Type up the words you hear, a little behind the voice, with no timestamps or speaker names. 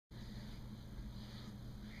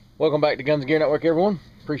Welcome back to Guns and Gear Network, everyone.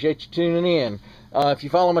 Appreciate you tuning in. If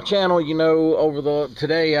you follow my channel, you know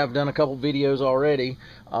today I've done a couple videos already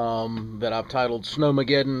that I've titled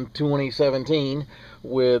Snowmageddon 2017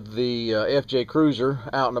 with the FJ Cruiser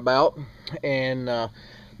out and about. And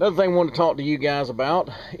another thing I want to talk to you guys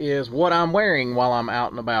about is what I'm wearing while I'm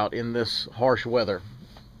out and about in this harsh weather.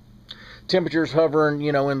 Temperatures hovering,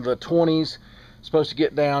 in the 20s. Supposed to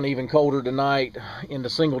get down even colder tonight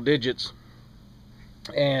into single digits.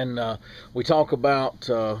 And we talk about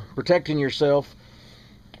protecting yourself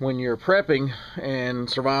when you're prepping and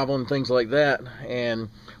survival and things like that. And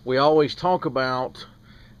we always talk about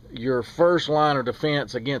your first line of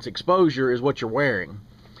defense against exposure is what you're wearing.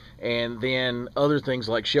 And then other things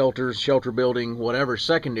like shelters, shelter building, whatever,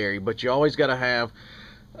 secondary. But you always got to have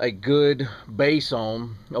a good base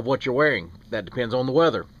on of what you're wearing. That depends on the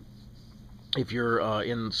weather. If you're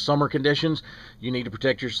in summer conditions, you need to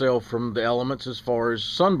protect yourself from the elements as far as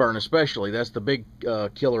sunburn especially. That's the big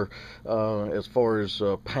killer as far as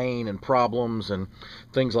pain and problems and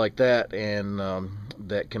things like that, and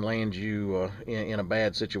that can land you in a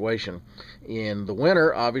bad situation. In the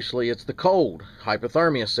winter, obviously, it's the cold.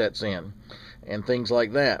 Hypothermia sets in and things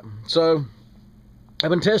like that. So I've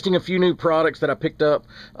been testing a few new products that I picked up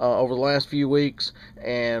over the last few weeks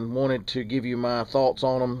and wanted to give you my thoughts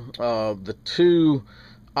on them. The two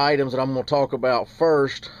items that I'm going to talk about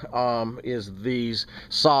first is these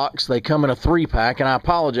socks. They come in a 3-pack, and I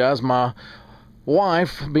apologize. My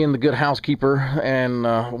wife, being the good housekeeper and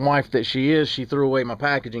wife that she is, she threw away my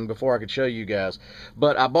packaging before I could show you guys.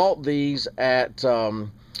 But I bought these at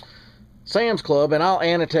Sam's Club, and I'll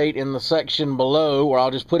annotate in the section below, or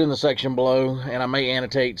I'll just put in the section below, and I may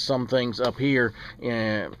annotate some things up here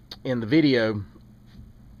in the video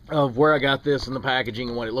of where I got this in the packaging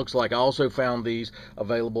and what it looks like. I also found these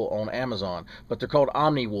available on Amazon, but they're called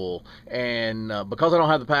Omni Wool, and because I don't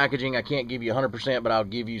have the packaging, I can't give you 100%, but I'll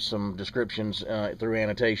give you some descriptions through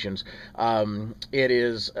annotations. It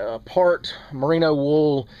is part merino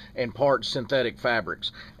wool and part synthetic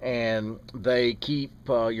fabrics, and they keep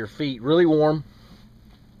your feet really warm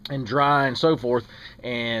and dry and so forth,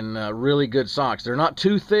 and really good socks. They're not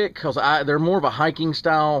too thick because they're more of a hiking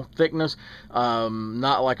style thickness,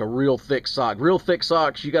 not like a real thick sock. Real thick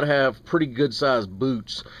socks, you got to have pretty good sized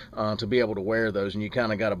boots to be able to wear those, and you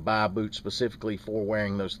kind of got to buy boots specifically for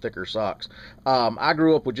wearing those thicker socks. I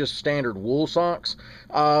grew up with just standard wool socks.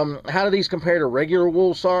 How do these compare to regular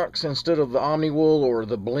wool socks instead of the Omni Wool or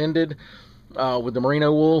the blended with the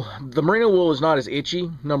merino wool? The merino wool is not as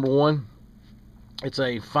itchy, number one. It's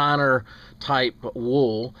a finer type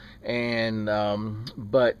wool, and thing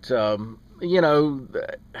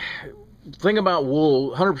about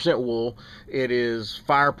wool, 100% wool, it is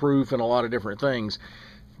fireproof and a lot of different things,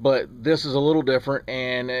 but this is a little different,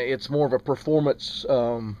 and it's more of a performance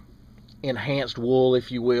enhanced wool,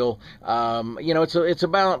 if you will. It's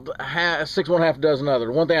about 6 1/2 dozen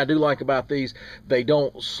other. One thing I do like about these, they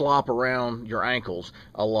don't slop around your ankles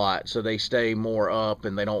a lot, so they stay more up,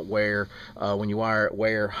 and they don't wear when you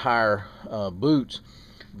wear higher boots.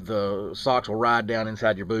 The socks will ride down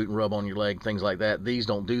inside your boot and rub on your leg, things like that. These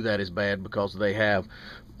don't do that as bad because they have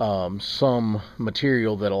some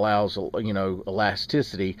material that allows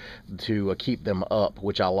elasticity to keep them up,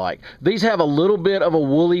 which I like. These have a little bit of a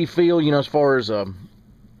woolly feel, as far as a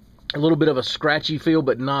little bit of a scratchy feel,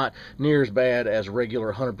 but not near as bad as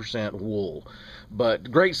regular 100% wool. But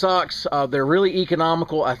great socks. They're really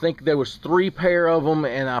economical. I think there was 3 pair of them,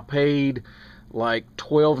 and I paid like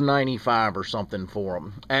 $12.95 or something for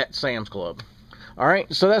them at Sam's Club. All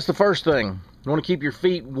right, so that's the first thing. You want to keep your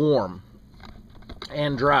feet warm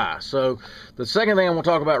and dry. So the second thing I'm going to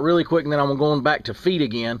talk about really quick, and then I'm going back to feet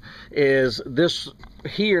again, is this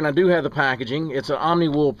here, and I do have the packaging. It's an Omni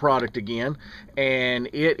Wool product again, and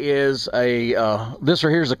it is this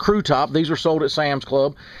right here is a crew top. These were sold at Sam's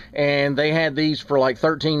Club, and they had these for like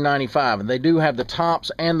 $13.95, and they do have the tops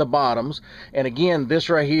and the bottoms. And again, this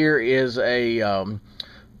right here is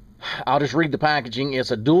I'll just read the packaging.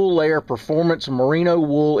 It's a dual layer performance merino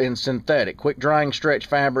wool in synthetic, quick drying stretch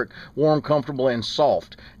fabric, warm, comfortable, and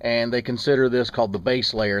soft. And they consider this called the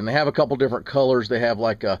base layer. And they have a couple different colors. They have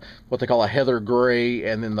like what they call a heather gray,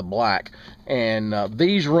 and then the black. And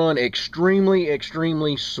these run extremely,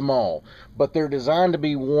 extremely small, but they're designed to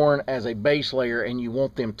be worn as a base layer, and you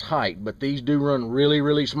want them tight. But these do run really,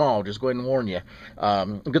 really small. Just go ahead and warn you.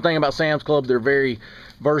 Good thing about Sam's Club, they're very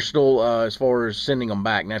versatile as far as sending them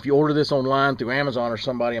back. Now, if you order this online through Amazon or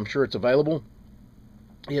somebody, I'm sure it's available.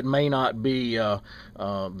 it may not be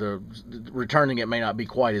the returning it may not be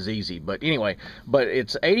quite as easy. But anyway, but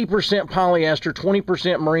it's 80% polyester,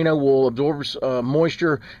 20% merino wool, absorbs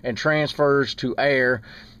moisture and transfers to air.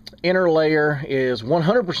 Inner layer is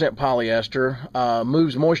 100% polyester,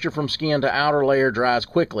 moves moisture from skin to outer layer, dries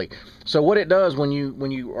quickly. So what it does when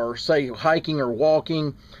you are, say, hiking or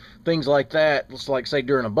walking, things like that, it's like, say,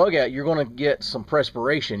 during a bug out, you're going to get some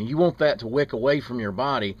perspiration. You want that to wick away from your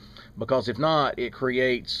body, because if not, it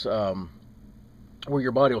creates where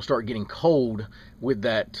your body will start getting cold with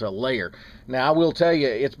that layer. Now, I will tell you,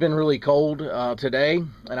 it's been really cold today,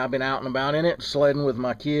 and I've been out and about in it, sledding with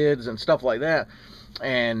my kids and stuff like that.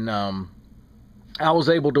 And I was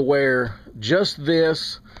able to wear just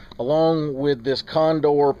this along with this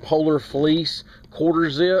Condor Polar Fleece quarter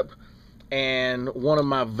zip and one of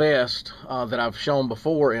my vests that I've shown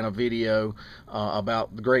before in a video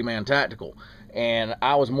about the Great Man Tactical. And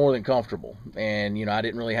I was more than comfortable. And, you know, I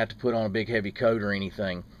didn't really have to put on a big heavy coat or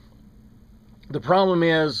anything. The problem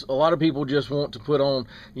is, a lot of people just want to put on,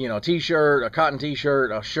 you know, a t-shirt, a cotton t-shirt,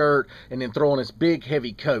 a shirt, and then throw on this big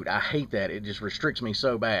heavy coat. I hate that. It just restricts me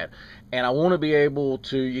so bad. And I want to be able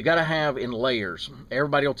to, you got to have in layers.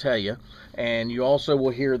 Everybody will tell you. And you also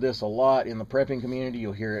will hear this a lot in the prepping community.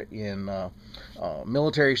 You'll hear it in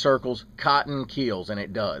military circles. Cotton kills, and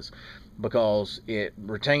it does, because it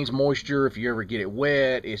retains moisture. If you ever get it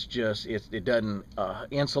wet, it's just, it doesn't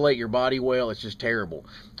insulate your body well. It's just terrible.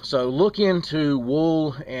 So look into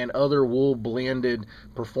wool and other wool blended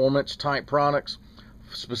performance type products,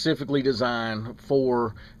 specifically designed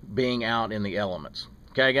for being out in the elements.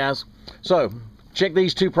 Okay, guys? So check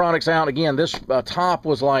these two products out. Again, this top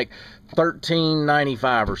was like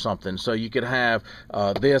 $13.95 or something. So you could have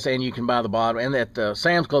this, and you can buy the bottom. And at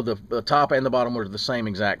Sam's Club, the top and the bottom were the same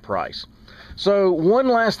exact price. So one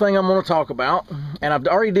last thing I'm going to talk about, and I've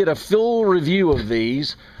already did a full review of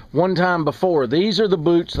these one time before. These are the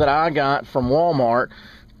boots that I got from Walmart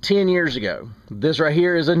 10 years ago. This right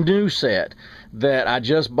here is a new set that I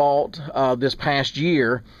just bought this past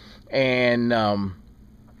year, and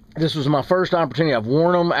this was my first opportunity. I've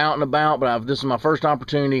worn them out and about, but this is my first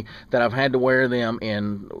opportunity that I've had to wear them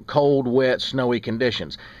in cold, wet, snowy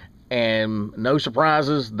conditions. And no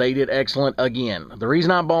surprises, they did excellent again. The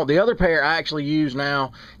reason I bought the other pair, I actually use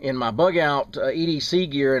now in my bug out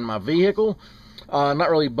EDC gear in my vehicle. Not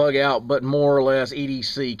really bug out, but more or less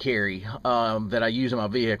EDC carry that I use in my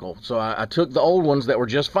vehicle. So I took the old ones that were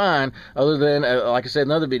just fine, other than, like I said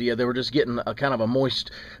in another video, they were just getting a kind of a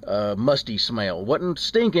moist, musty smell. Wasn't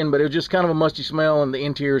stinking, but it was just kind of a musty smell, and the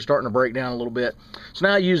interior is starting to break down a little bit. So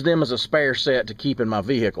now I use them as a spare set to keep in my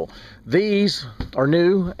vehicle. These are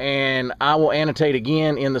new, and I will annotate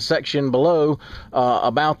again in the section below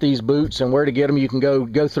about these boots and where to get them. You can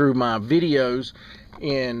go through my videos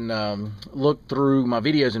and look through my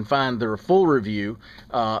videos and find their full review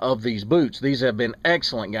of these boots. These have been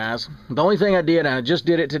excellent, guys. The only thing I did, and I just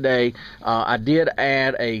did it today, I did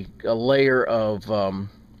add a layer of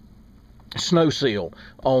snow seal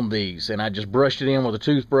on these, and I just brushed it in with a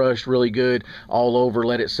toothbrush really good all over,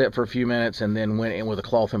 let it set for a few minutes, and then went in with a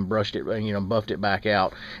cloth and brushed it, you know, buffed it back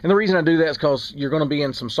out. And the reason I do that is because you're going to be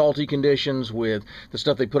in some salty conditions with the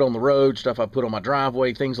stuff they put on the road, stuff I put on my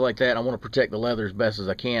driveway, things like that. I want to protect the leather as best as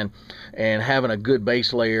I can, and having a good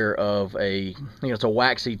base layer of a, you know, it's a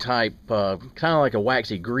waxy type, kind of like a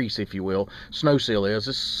waxy grease, if you will, snow seal is.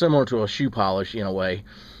 It's similar to a shoe polish in a way,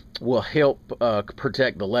 will help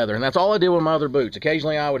protect the leather. And that's all I did with my other boots.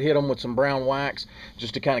 Occasionally I would hit them with some brown wax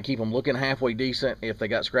just to kind of keep them looking halfway decent if they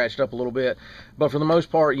got scratched up a little bit. But for the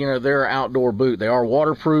most part, you know, they're an outdoor boot. They are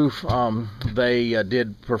waterproof. They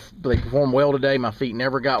performed well today. My feet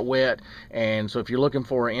never got wet. And so if you're looking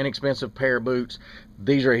for an inexpensive pair of boots,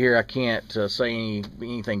 these right here I can't say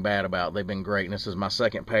anything bad about. They've been great, and this is my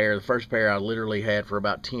second pair. The first pair I literally had for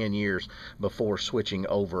about 10 years before switching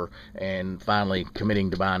over and finally committing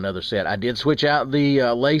to buy another set. I did switch out the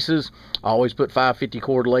laces. I always put 550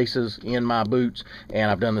 cord laces in my boots, and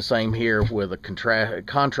I've done the same here with a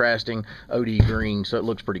contrasting OD green, so it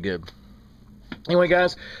looks pretty good. Anyway,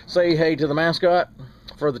 guys, say hey to the mascot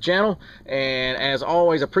for the channel, and as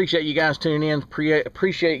always, appreciate you guys tuning in.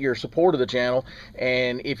 Appreciate your support of the channel,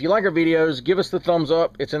 and if you like our videos, give us the thumbs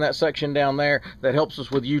up. It's in that section down there that helps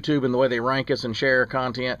us with YouTube and the way they rank us and share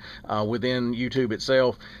content within YouTube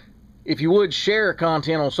itself. If you would, share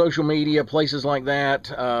content on social media, places like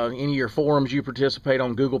that, any of your forums you participate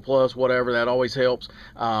on, Google+, whatever, that always helps.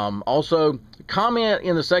 Also, comment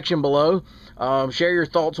in the section below. Share your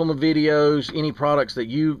thoughts on the videos, any products that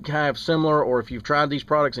you have similar, or if you've tried these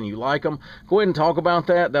products and you like them, go ahead and talk about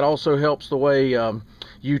that. That also helps the way, you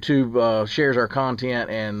YouTube shares our content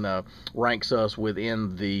and ranks us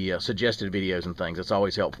within the suggested videos and things. That's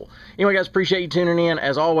always helpful. Anyway, guys, appreciate you tuning in.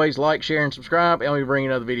 As always, like, share, and subscribe, and we'll be bringing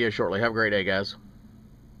another video shortly. Have a great day, guys.